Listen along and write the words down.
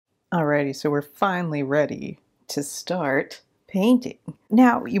Alrighty, so we're finally ready to start painting.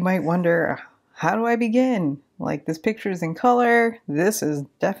 Now, you might wonder, how do I begin? Like, this picture is in color. This is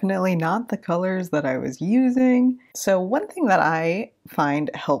definitely not the colors that I was using. So one thing that I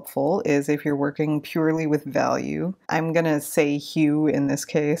find helpful is if you're working purely with value, I'm gonna say hue in this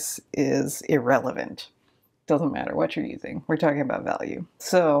case is irrelevant. Doesn't matter what you're using. We're talking about value.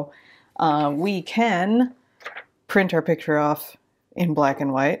 So we can print our picture off in black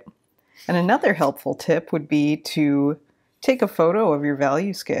and white. And another helpful tip would be to take a photo of your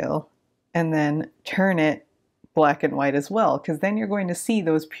value scale and then turn it black and white as well, because then you're going to see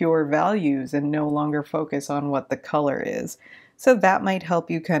those pure values and no longer focus on what the color is. So that might help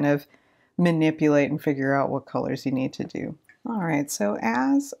you kind of manipulate and figure out what colors you need to do. All right, so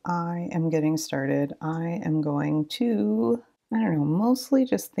as I am getting started, I am going to, I don't know, mostly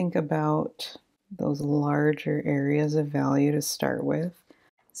just think about those larger areas of value to start with.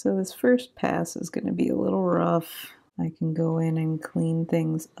 So this first pass is going to be a little rough. I can go in and clean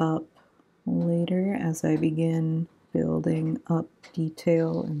things up later as I begin building up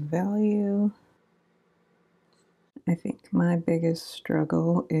detail and value. I think my biggest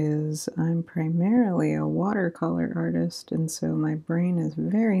struggle is I'm primarily a watercolor artist, and so my brain is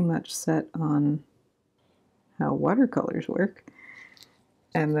very much set on how watercolors work.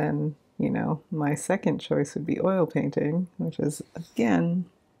 And then, you know, my second choice would be oil painting, which is, again,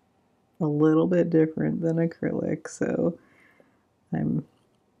 a little bit different than acrylic. So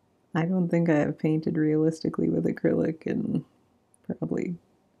I don't think I have painted realistically with acrylic in probably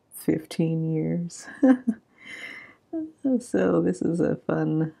 15 years. So this is a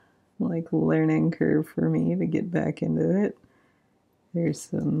fun, like, learning curve for me to get back into it. There's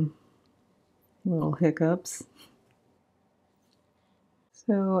some little hiccups.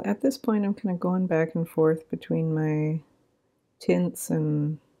 So at this point I'm kind of going back and forth between my tints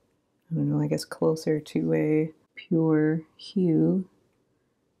and, I don't know, I guess closer to a pure hue.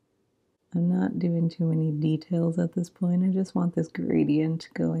 I'm not doing too many details at this point. I just want this gradient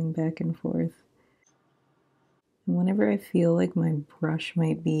going back and forth. And whenever I feel like my brush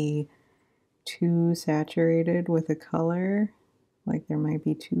might be too saturated with a color, like there might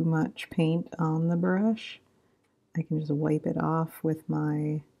be too much paint on the brush, I can just wipe it off with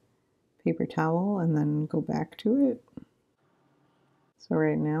my paper towel and then go back to it. So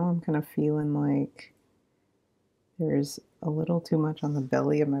right now I'm kind of feeling like there's a little too much on the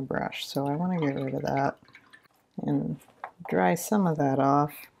belly of my brush, so I want to get rid of that and dry some of that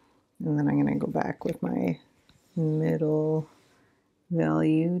off, and then I'm going to go back with my middle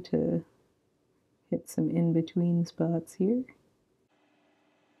value to hit some in-between spots here.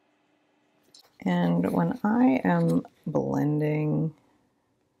 And when I am blending,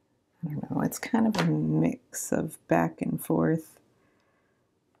 I don't know, it's kind of a mix of back and forth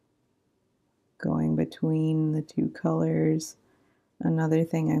going between the two colors. Another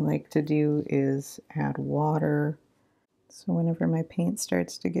thing I like to do is add water. So whenever my paint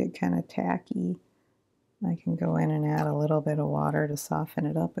starts to get kind of tacky, I can go in and add a little bit of water to soften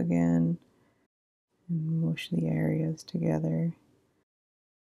it up again and mush the areas together.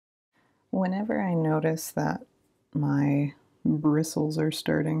 Whenever I notice that my bristles are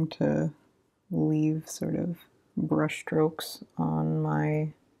starting to leave sort of brush strokes on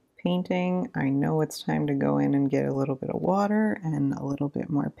my painting, I know it's time to go in and get a little bit of water and a little bit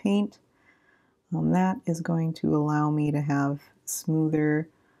more paint. That is going to allow me to have smoother,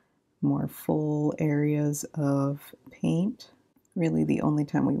 more full areas of paint. Really, the only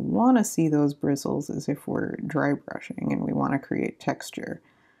time we want to see those bristles is if we're dry brushing and we want to create texture.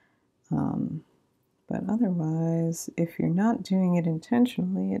 But otherwise, if you're not doing it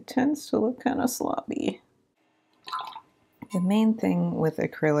intentionally, it tends to look kind of sloppy. The main thing with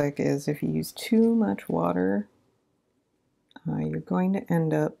acrylic is if you use too much water, you're going to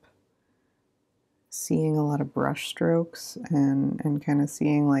end up seeing a lot of brush strokes and kind of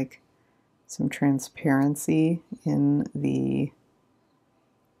seeing like some transparency in the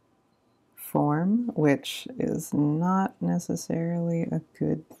form, which is not necessarily a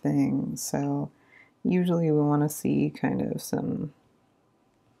good thing. So usually we want to see kind of some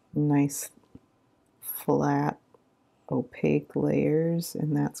nice flat opaque layers,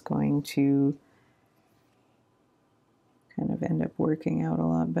 and that's going to kind of end up working out a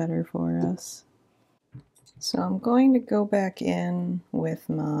lot better for us. So I'm going to go back in with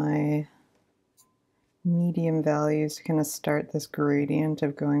my medium values to kind of start this gradient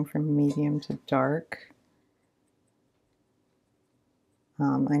of going from medium to dark.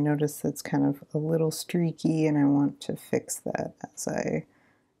 I notice that's kind of a little streaky and I want to fix that as I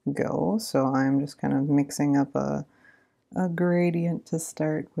go, so I'm just kind of mixing up a a gradient to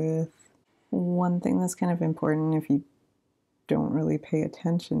start with. One thing that's kind of important if you don't really pay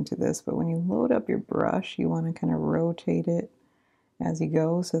attention to this, but when you load up your brush, you want to kind of rotate it as you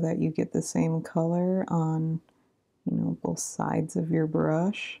go so that you get the same color on, both sides of your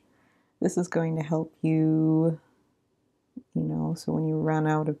brush. This is going to help you, so when you run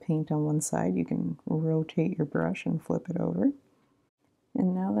out of paint on one side, you can rotate your brush and flip it over.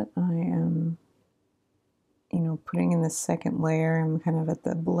 And now that I am, putting in the second layer, I'm kind of at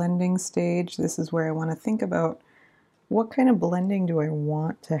the blending stage. This is where I want to think about what kind of blending do I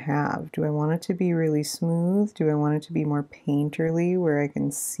want to have? Do I want it to be really smooth? Do I want it to be more painterly where I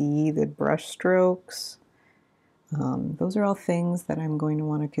can see the brush strokes? Those are all things that I'm going to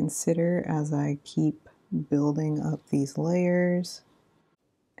want to consider as I keep building up these layers.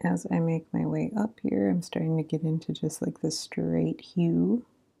 As I make my way up here, I'm starting to get into just like the straight hue.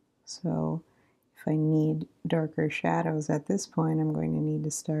 So if I need darker shadows at this point, I'm going to need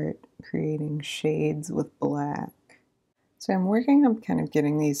to start creating shades with black. So I'm working on kind of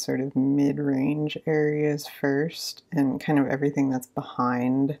getting these sort of mid-range areas first, and kind of everything that's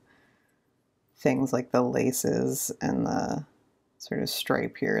behind things like the laces and the sort of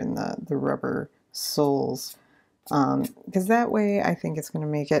stripe here and the rubber soles. Because that way I think it's going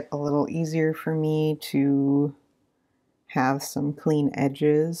to make it a little easier for me to have some clean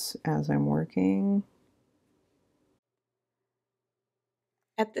edges as I'm working.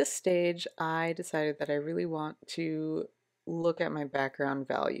 At this stage, I decided that I really want to look at my background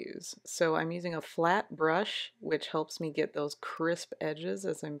values. So I'm using a flat brush, which helps me get those crisp edges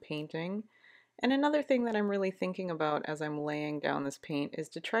as I'm painting. And another thing that I'm really thinking about as I'm laying down this paint is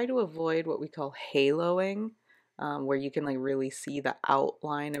to try to avoid what we call haloing, where you can like really see the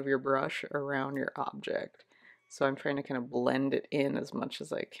outline of your brush around your object. So I'm trying to kind of blend it in as much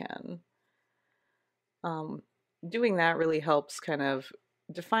as I can. Doing that really helps kind of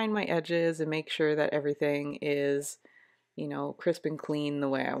define my edges and make sure that everything is, crisp and clean the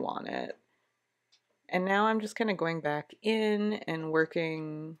way I want it. And now I'm just kind of going back in and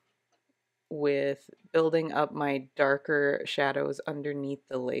working with building up my darker shadows underneath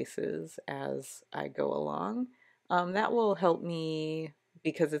the laces as I go along. That will help me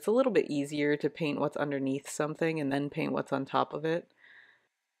because it's a little bit easier to paint what's underneath something and then paint what's on top of it.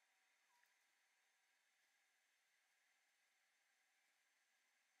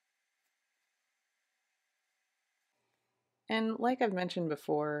 And like I've mentioned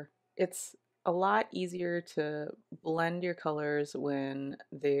before, it's a lot easier to blend your colors when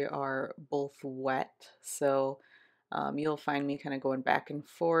they are both wet. So you'll find me kind of going back and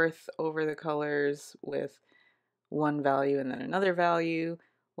forth over the colors with one value and then another value,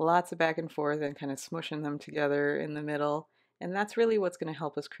 lots of back and forth and kind of smushing them together in the middle. And that's really what's going to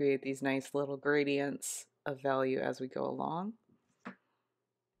help us create these nice little gradients of value as we go along.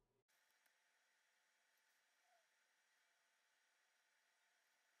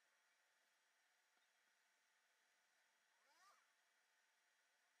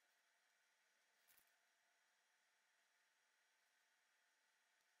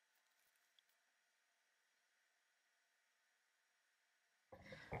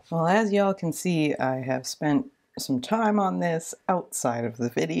 Well, as y'all can see, I have spent some time on this outside of the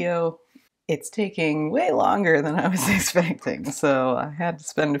video. It's taking way longer than I was expecting, so I had to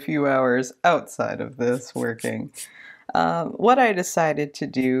spend a few hours outside of this working. What I decided to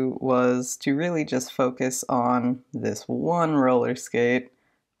do was to really just focus on this one roller skate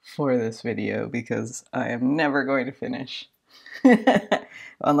for this video because I am never going to finish.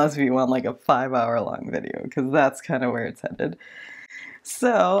 Unless we want like a 5 hour long video, because that's kind of where it's headed.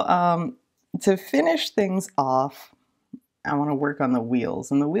 So, to finish things off, I want to work on the wheels.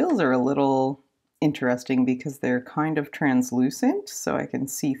 And the wheels are a little interesting because they're kind of translucent, so I can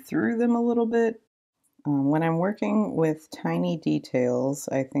see through them a little bit. When I'm working with tiny details,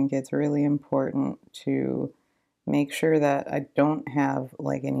 I think it's really important to make sure that I don't have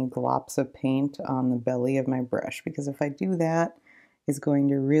like any glops of paint on the belly of my brush, because if I do that, it's going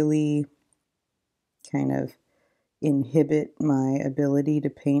to really kind of inhibit my ability to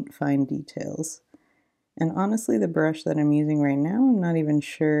paint fine details. And honestly, the brush that I'm using right now, I'm not even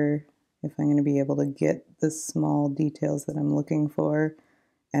sure if I'm going to be able to get the small details that I'm looking for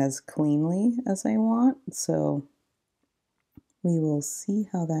as cleanly as I want. So we will see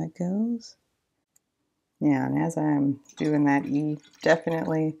how that goes. Yeah, and as I'm doing that E,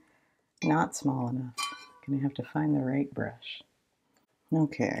 definitely not small enough. I'm gonna have to find the right brush.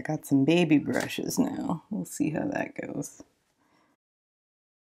 Okay, I got some baby brushes now. We'll see how that goes.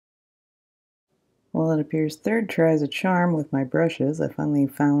 Well, it appears third try's a charm with my brushes. I finally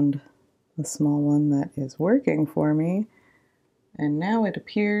found a small one that is working for me. And now it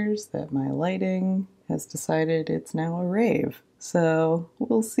appears that my lighting has decided it's now a rave. So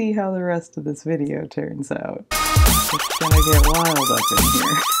we'll see how the rest of this video turns out. It's gonna get wild up in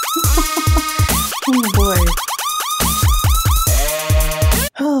here. Oh boy.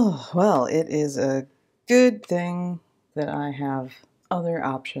 Oh, well, it is a good thing that I have other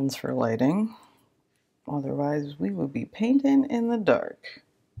options for lighting. Otherwise, we would be painting in the dark.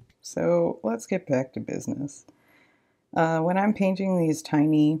 So let's get back to business. When I'm painting these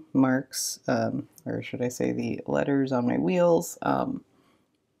tiny marks, or should I say the letters on my wheels,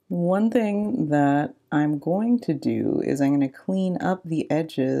 one thing that I'm going to do is I'm going to clean up the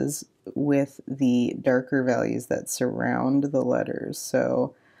edges with the darker values that surround the letters.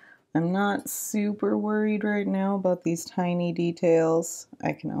 So I'm not super worried right now about these tiny details.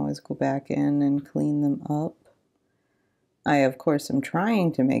 I can always go back in and clean them up. I, of course, am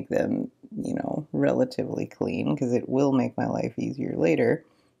trying to make them, you know, relatively clean because it will make my life easier later.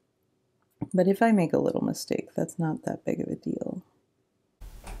 But if I make a little mistake, that's not that big of a deal.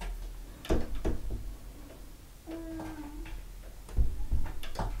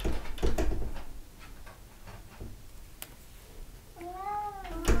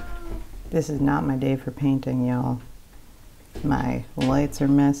 This is not my day for painting, y'all. My lights are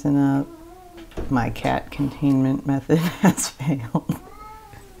messing up. My cat containment method has failed.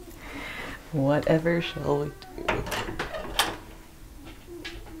 Whatever shall we do?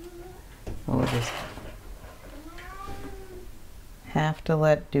 We'll just have to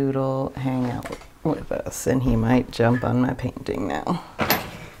let Doodle hang out with us, and he might jump on my painting now.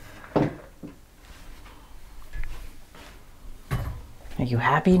 Are you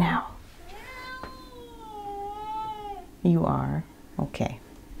happy now? You are? Okay.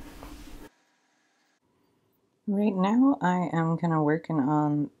 Right now I am kind of working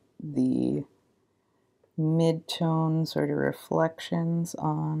on the mid-tone sort of reflections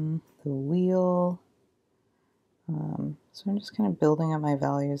on the wheel. So I'm just kind of building up my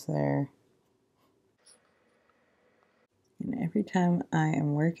values there. And every time I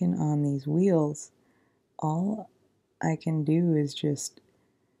am working on these wheels, all I can do is just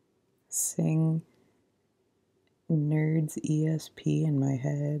sing Nerds ESP in my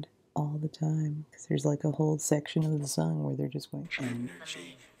head all the time, because there's like a whole section of the song where they're just going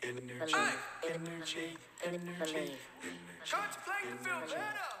energy, energy, energy, energy.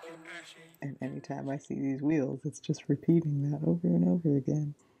 And anytime I see these wheels, it's just repeating that over and over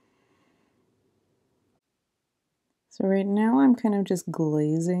again. So right now I'm kind of just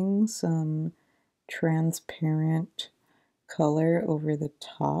glazing some transparent color over the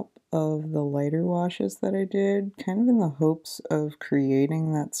top of the lighter washes that I did, kind of in the hopes of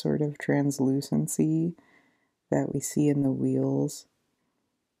creating that sort of translucency that we see in the wheels.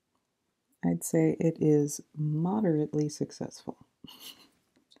 I'd say it is moderately successful.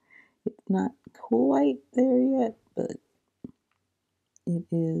 It's not quite there yet, but it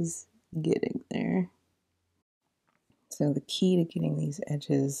is getting there. So the key to getting these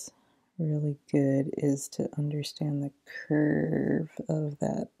edges really good is to understand the curve of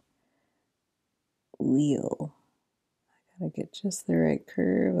that wheel. I gotta get just the right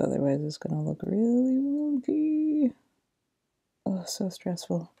curve, otherwise it's gonna look really wonky. Oh, so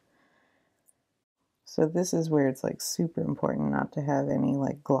stressful. So this is where it's like super important not to have any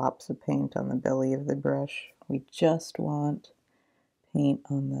like glops of paint on the belly of the brush. We just want paint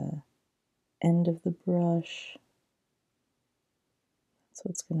on the end of the brush. That's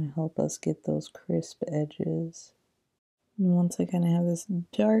what's going to help us get those crisp edges. And once I kind of have this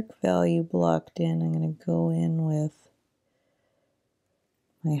dark value blocked in, I'm going to go in with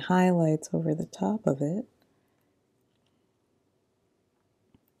my highlights over the top of it.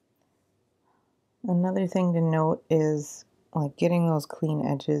 Another thing to note is like getting those clean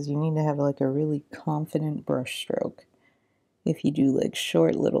edges, you need to have like a really confident brush stroke. If you do like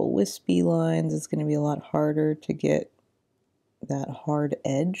short little wispy lines, it's going to be a lot harder to get that hard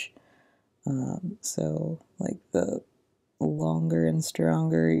edge. So like the longer and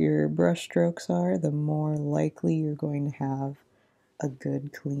stronger your brush strokes are, the more likely you're going to have a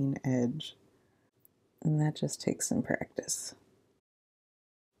good clean edge. And that just takes some practice.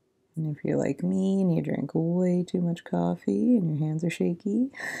 And if you're like me and you drink way too much coffee and your hands are shaky,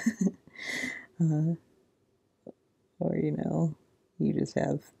 or you know, you just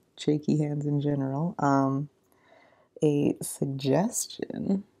have shaky hands in general, a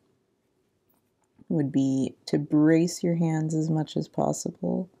suggestion would be to brace your hands as much as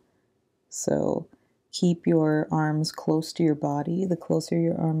possible. So keep your arms close to your body. The closer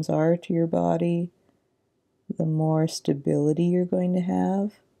your arms are to your body, the more stability you're going to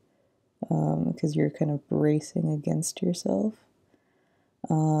have, because you're kind of bracing against yourself.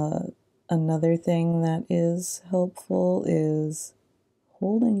 Another thing that is helpful is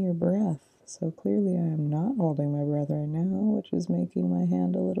holding your breath. So clearly I am not holding my breath right now, which is making my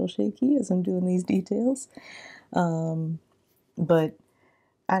hand a little shaky as I'm doing these details. But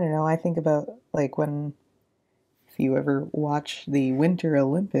I don't know, I think about like when, if you ever watch the Winter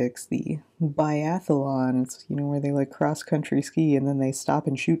Olympics, the biathlons, you know, where they like cross country ski and then they stop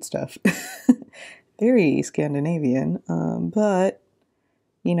and shoot stuff. Very Scandinavian. But,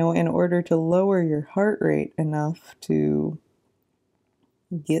 you know, in order to lower your heart rate enough to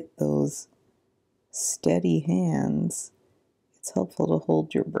get those steady hands, it's helpful to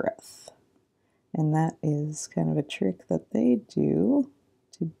hold your breath. And that is kind of a trick that they do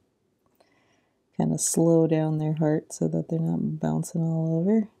to kind of slow down their heart so that they're not bouncing all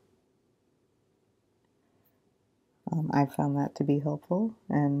over. I found that to be helpful,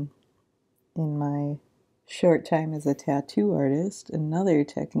 and in my short time as a tattoo artist, another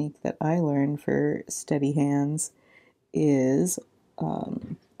technique that I learned for steady hands is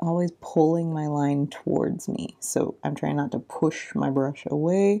always pulling my line towards me. So I'm trying not to push my brush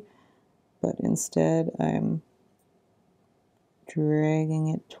away, but instead I'm dragging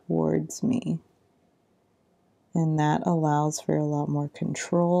it towards me. And that allows for a lot more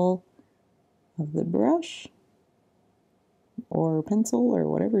control of the brush or pencil or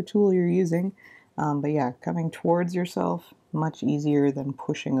whatever tool you're using. But yeah, coming towards yourself, much easier than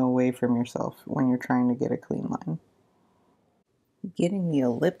pushing away from yourself when you're trying to get a clean line. Getting the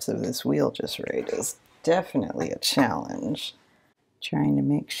ellipse of this wheel just right is definitely a challenge. Trying to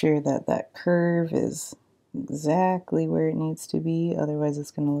make sure that that curve is exactly where it needs to be, otherwise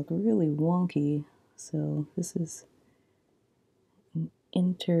it's going to look really wonky. So this is an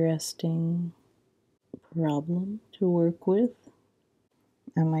interesting problem to work with.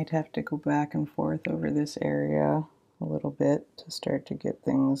 I might have to go back and forth over this area a little bit to start to get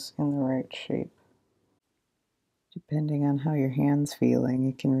things in the right shape. Depending on how your hand's feeling,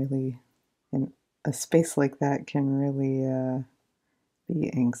 it can really, in a space like that can really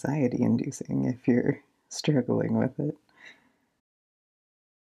be anxiety inducing if you're struggling with it.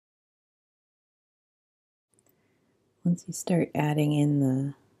 Once you start adding in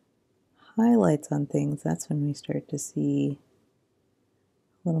the highlights on things, that's when we start to see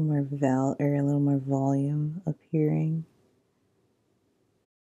a little more a little more volume appearing.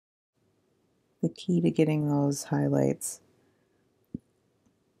 The key to getting those highlights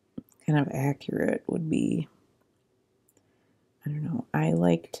kind of accurate would be, I don't know, I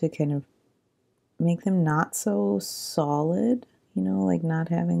like to kind of make them not so solid, you know, like not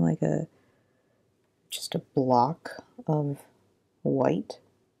having like just a block of white,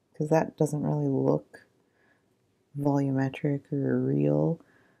 because that doesn't really look volumetric or real.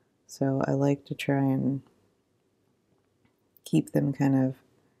 So I like to try and keep them kind of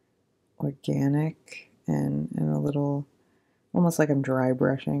organic and a little, almost like I'm dry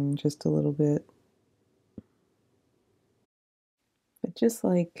brushing just a little bit. But just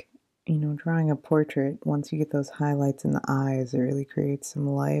like, you know, drawing a portrait, once you get those highlights in the eyes, it really creates some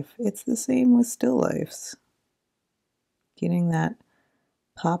life. It's the same with still lifes. Getting that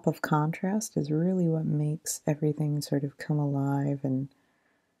pop of contrast is really what makes everything sort of come alive and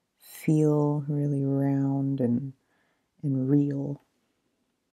feel really round and real.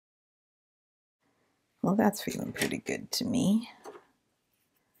 Well, that's feeling pretty good to me.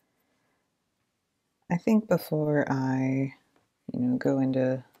 I think before I, you know, go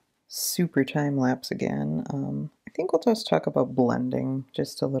into super time lapse again, I think we'll just talk about blending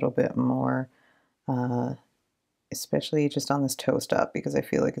just a little bit more, especially just on this toe stop, because I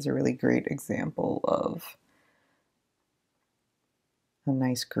feel like it's a really great example of a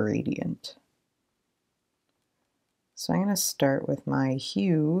nice gradient. So I'm going to start with my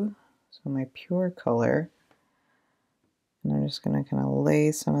hue, so my pure color, and I'm just going to kind of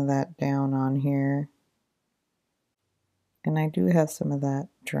lay some of that down on here. And I do have some of that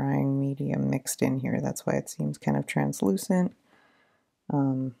drying medium mixed in here, that's why it seems kind of translucent.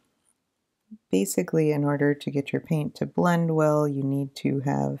 Basically, in order to get your paint to blend well, you need to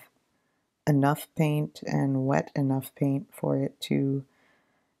have enough paint and wet enough paint for it to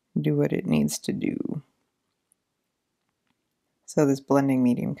do what it needs to do. So this blending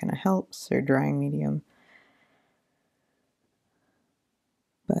medium kind of helps, or drying medium.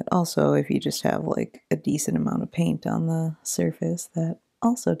 But also, if you just have like a decent amount of paint on the surface, that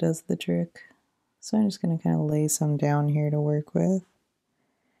also does the trick. So I'm just going to kind of lay some down here to work with.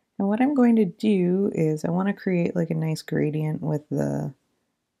 And what I'm going to do is I want to create like a nice gradient with the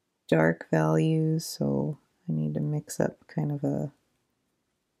dark values, so I need to mix up kind of a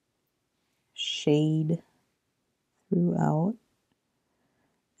shade throughout.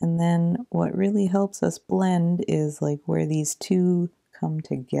 And then what really helps us blend is like where these two come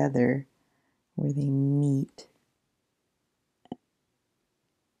together, where they meet.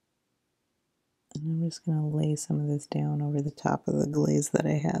 And I'm just going to lay some of this down over the top of the glaze that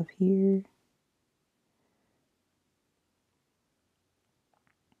I have here.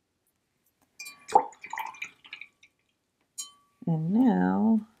 And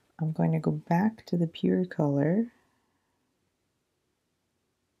now I'm going to go back to the pure color.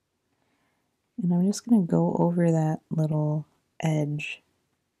 And I'm just going to go over that little edge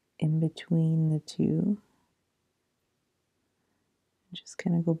in between the two. Just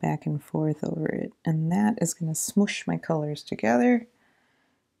kind of go back and forth over it. And that is going to smoosh my colors together.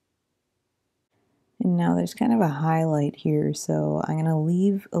 And now there's kind of a highlight here, so I'm going to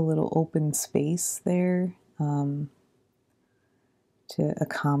leave a little open space there to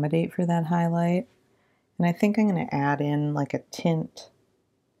accommodate for that highlight. And I think I'm going to add in like a tint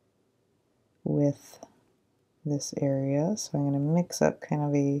with this area. So I'm going to mix up kind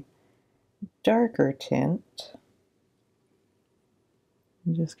of a darker tint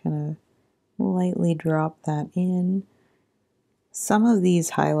and just kind of lightly drop that in. Some of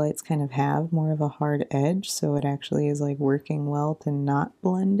these highlights kind of have more of a hard edge, so it actually is like working well to not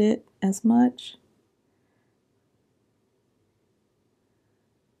blend it as much.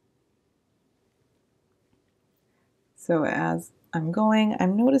 So as I'm going,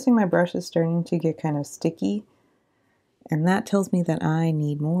 I'm noticing my brush is starting to get kind of sticky, and that tells me that I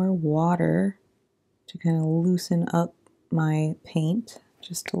need more water to kind of loosen up my paint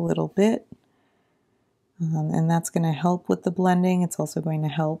just a little bit. And that's going to help with the blending. It's also going to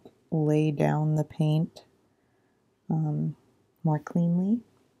help lay down the paint more cleanly.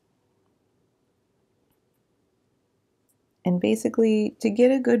 And basically, to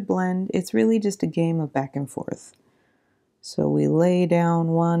get a good blend, it's really just a game of back and forth. So we lay down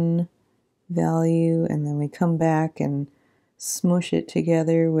one value and then we come back and smush it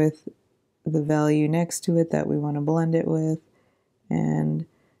together with the value next to it that we want to blend it with. And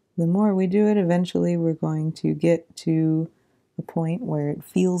the more we do it, eventually we're going to get to a point where it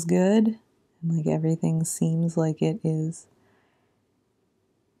feels good and like everything seems like it is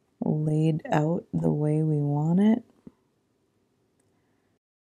laid out the way we want it.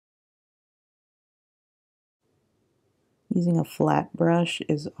 Using a flat brush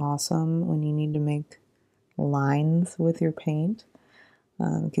is awesome when you need to make lines with your paint,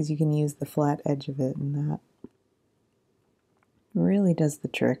 because you can use the flat edge of it, and that really does the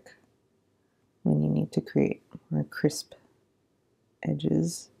trick when you need to create more crisp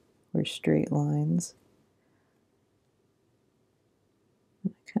edges or straight lines.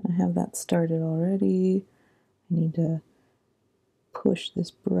 I kind of have that started already. I need to push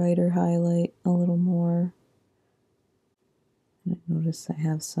this brighter highlight a little more. And I notice I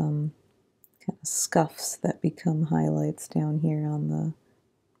have some kind of scuffs that become highlights down here on the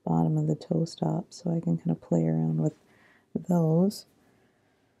bottom of the toe stop, so I can kind of play around with those.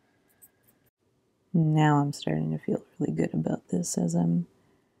 Now I'm starting to feel really good about this as I'm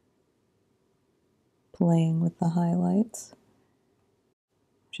playing with the highlights.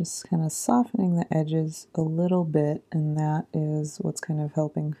 Just kind of softening the edges a little bit, and that is what's kind of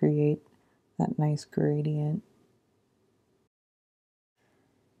helping create that nice gradient.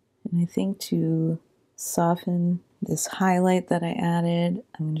 And I think to soften this highlight that I added,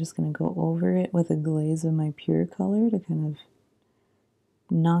 I'm just going to go over it with a glaze of my pure color to kind of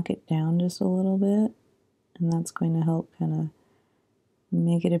knock it down just a little bit. And that's going to help kind of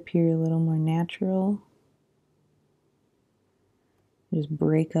make it appear a little more natural. Just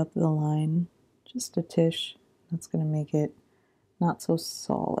break up the line just a tish. That's going to make it not so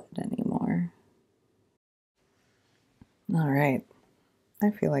solid anymore. All right, I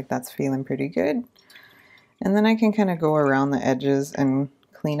feel like that's feeling pretty good. And then I can kind of go around the edges and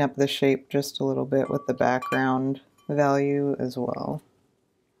clean up the shape just a little bit with the background value as well.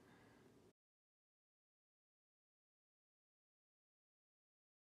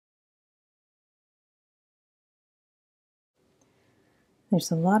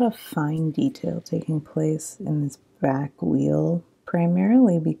 There's a lot of fine detail taking place in this back wheel,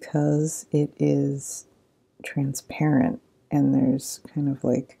 primarily because it is transparent and there's kind of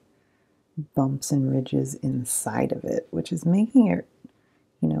like bumps and ridges inside of it, which is making it,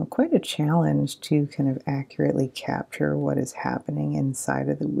 you know, quite a challenge to kind of accurately capture what is happening inside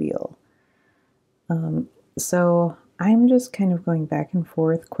of the wheel. So I'm just kind of going back and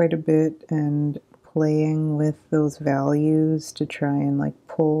forth quite a bit and playing with those values to try and like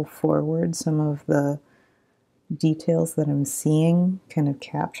pull forward some of the details that I'm seeing kind of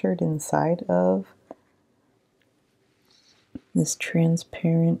captured inside of this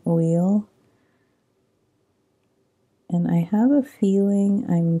transparent wheel. And I have a feeling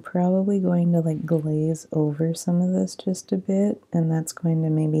I'm probably going to like glaze over some of this just a bit, and that's going to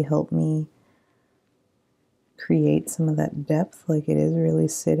maybe help me create some of that depth, like it is really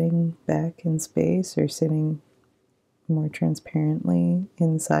sitting back in space or sitting more transparently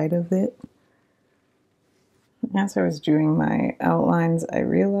inside of it. As I was doing my outlines, I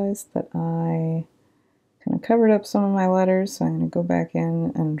realized that I kind of covered up some of my letters, so I'm going to go back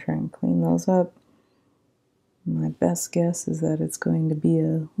in and try and clean those up. My best guess is that it's going to be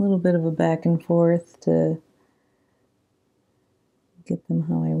a little bit of a back and forth to get them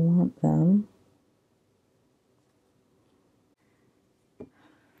how I want them.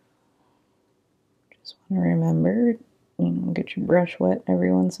 Just want to remember, get your brush wet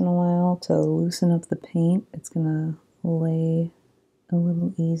every once in a while to loosen up the paint. It's going to lay a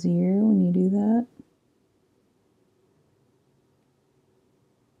little easier when you do that.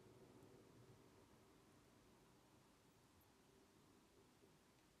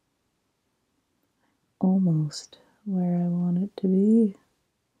 Almost where I want it to be.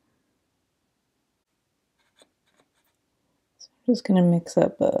 So I'm just going to mix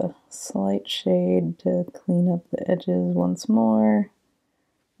up a slight shade to clean up the edges once more.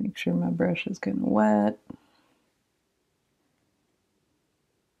 Make sure my brush is getting wet.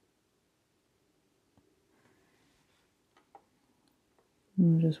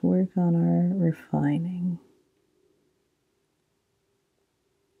 And we'll just work on our refining.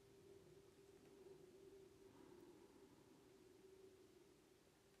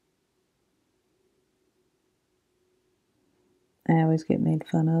 I always get made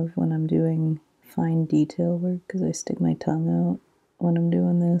fun of when I'm doing fine detail work because I stick my tongue out when I'm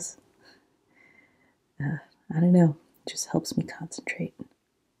doing this. I don't know, it just helps me concentrate.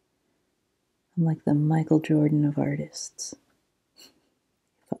 I'm like the Michael Jordan of artists.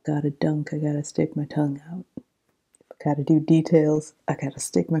 If I gotta dunk, I gotta stick my tongue out. If I gotta do details, I gotta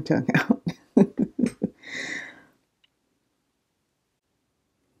stick my tongue out.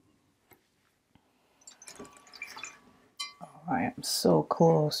 I am so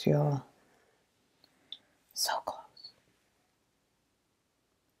close, y'all. So close.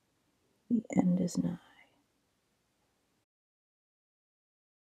 The end is nigh.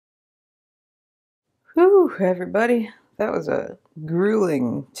 Whew, everybody. That was a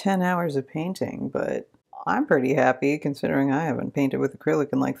grueling 10 hours of painting, but I'm pretty happy considering I haven't painted with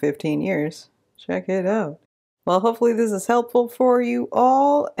acrylic in like 15 years. Check it out. Well, hopefully this is helpful for you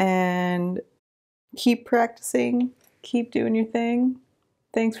all, and keep practicing, keep doing your thing.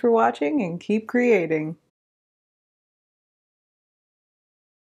 Thanks for watching, and keep creating.